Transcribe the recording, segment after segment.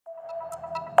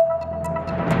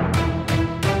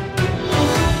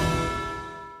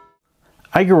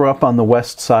I grew up on the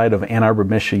west side of Ann Arbor,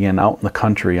 Michigan, out in the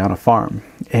country on a farm.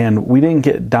 And we didn't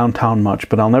get downtown much,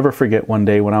 but I'll never forget one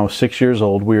day when I was 6 years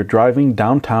old, we were driving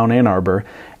downtown Ann Arbor,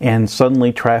 and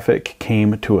suddenly traffic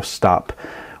came to a stop.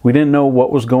 We didn't know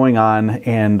what was going on,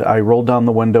 and I rolled down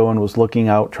the window and was looking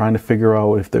out, trying to figure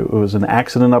out if there was an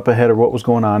accident up ahead or what was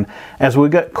going on. As we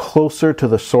got closer to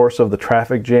the source of the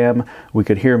traffic jam, we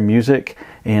could hear music,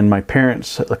 and my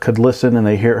parents could listen, and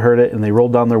they heard it, and they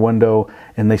rolled down their window,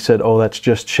 and they said, "Oh, that's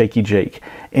just Shakey Jake."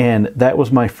 And that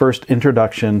was my first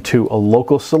introduction to a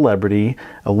local celebrity,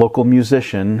 a local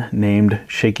musician named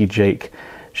Shakey Jake.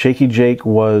 Shakey Jake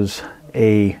was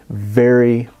a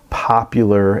very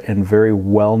popular and very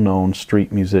well-known street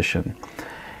musician.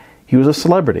 He was a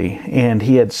celebrity, and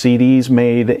he had CDs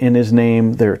made in his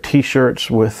name. There were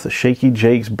t-shirts with Shakey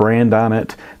Jake's brand on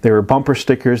it. There were bumper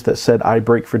stickers that said "I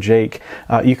break for Jake."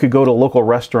 You could go to local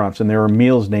restaurants and there were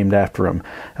meals named after him.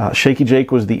 Shakey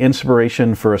Jake was the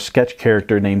inspiration for a sketch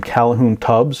character named Calhoun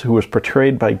Tubbs, who was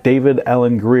portrayed by David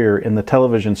Allen Greer in the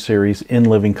television series In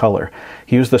Living Color.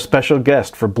 He was the special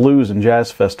guest for blues and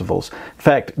jazz festivals. In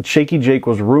fact, Shakey Jake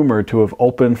was rumored to have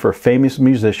opened for famous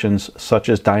musicians such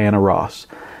as Diana Ross.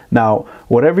 Now,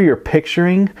 whatever you're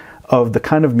picturing of the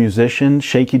kind of musician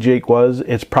Shakey Jake was,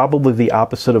 it's probably the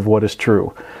opposite of what is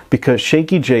true. Because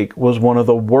Shakey Jake was one of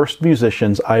the worst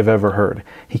musicians I've ever heard.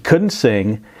 He couldn't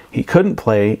sing, he couldn't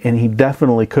play, and he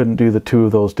definitely couldn't do the two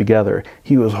of those together.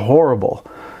 He was horrible.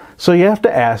 So you have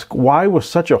to ask, why was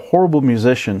such a horrible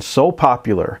musician so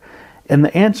popular? And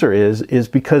the answer is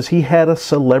because he had a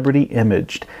celebrity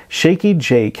image. Shakey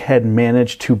Jake had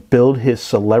managed to build his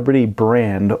celebrity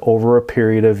brand over a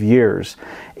period of years.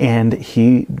 And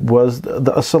he was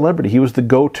a celebrity. He was the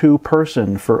go-to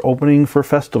person for opening for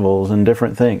festivals and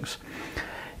different things.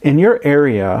 In your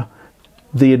area,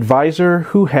 the advisor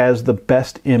who has the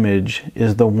best image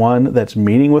is the one that's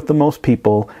meeting with the most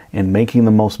people and making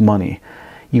the most money.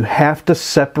 You have to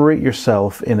separate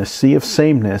yourself in a sea of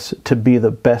sameness to be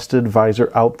the best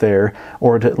advisor out there,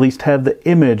 or to at least have the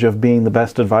image of being the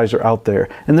best advisor out there.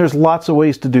 And there's lots of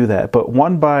ways to do that, but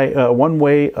one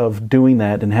way of doing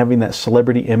that and having that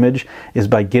celebrity image is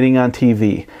by getting on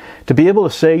TV. To be able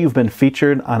to say you've been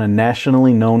featured on a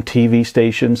nationally known TV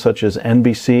station such as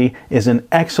NBC is an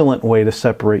excellent way to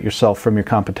separate yourself from your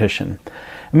competition.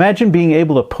 Imagine being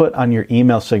able to put on your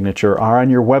email signature, or on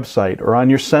your website, or on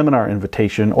your seminar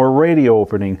invitation, or radio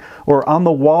opening, or on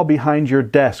the wall behind your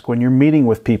desk when you're meeting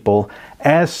with people,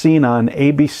 as seen on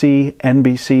ABC,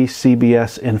 NBC,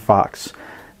 CBS, and Fox.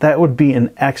 That would be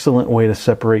an excellent way to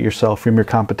separate yourself from your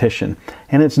competition.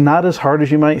 And it's not as hard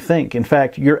as you might think. In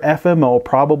fact, your FMO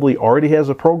probably already has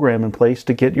a program in place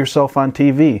to get yourself on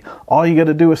TV. All you got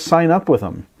to do is sign up with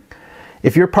them.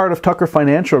 If you're part of Tucker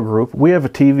Financial Group, we have a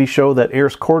TV show that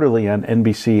airs quarterly on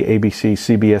NBC, ABC,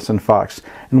 CBS, and Fox,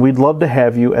 and we'd love to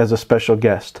have you as a special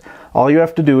guest. All you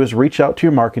have to do is reach out to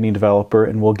your marketing developer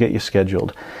and we'll get you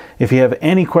scheduled. If you have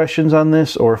any questions on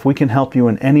this, or if we can help you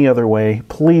in any other way,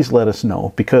 please let us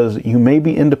know, because you may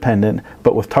be independent,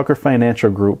 but with Tucker Financial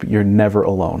Group, you're never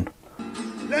alone.